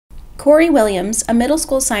Corey Williams, a middle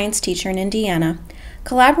school science teacher in Indiana,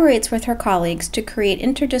 collaborates with her colleagues to create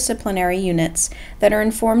interdisciplinary units that are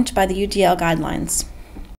informed by the UDL guidelines.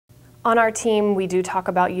 On our team, we do talk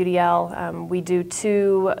about UDL. We do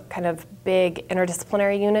two kind of big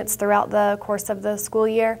interdisciplinary units throughout the course of the school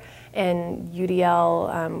year, and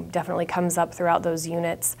UDL definitely comes up throughout those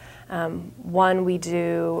units. One we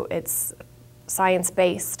do, it's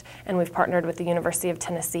science-based, and we've partnered with the University of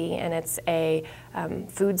Tennessee, and it's a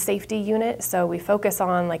food safety unit. So we focus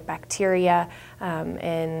on like bacteria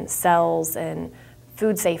and cells and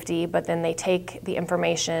food safety, but then they take the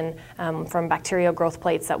information from bacterial growth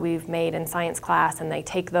plates that we've made in science class, and they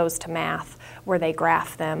take those to math where they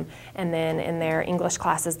graph them, and then in their English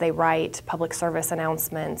classes they write public service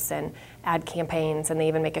announcements and ad campaigns, and they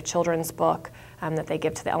even make a children's book that they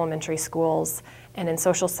give to the elementary schools. And in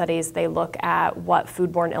social studies they look at what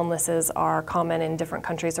foodborne illnesses are common in different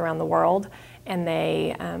countries around the world, and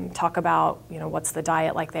they talk about, what's the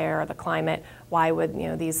diet like there, or the climate, why would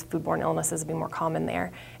these foodborne illnesses be more common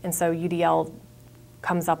there. And so UDL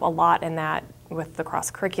comes up a lot in that with the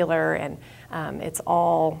cross-curricular, and it's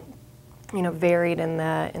all varied in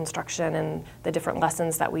the instruction and the different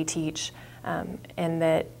lessons that we teach, and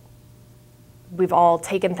that we've all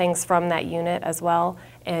taken things from that unit as well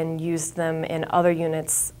and used them in other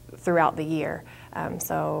units throughout the year.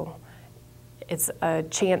 So it's a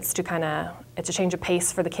chance to it's a change of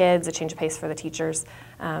pace for the kids, a change of pace for the teachers,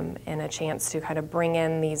 and a chance to kind of bring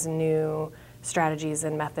in these new strategies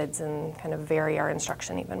and methods and kind of vary our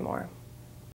instruction even more.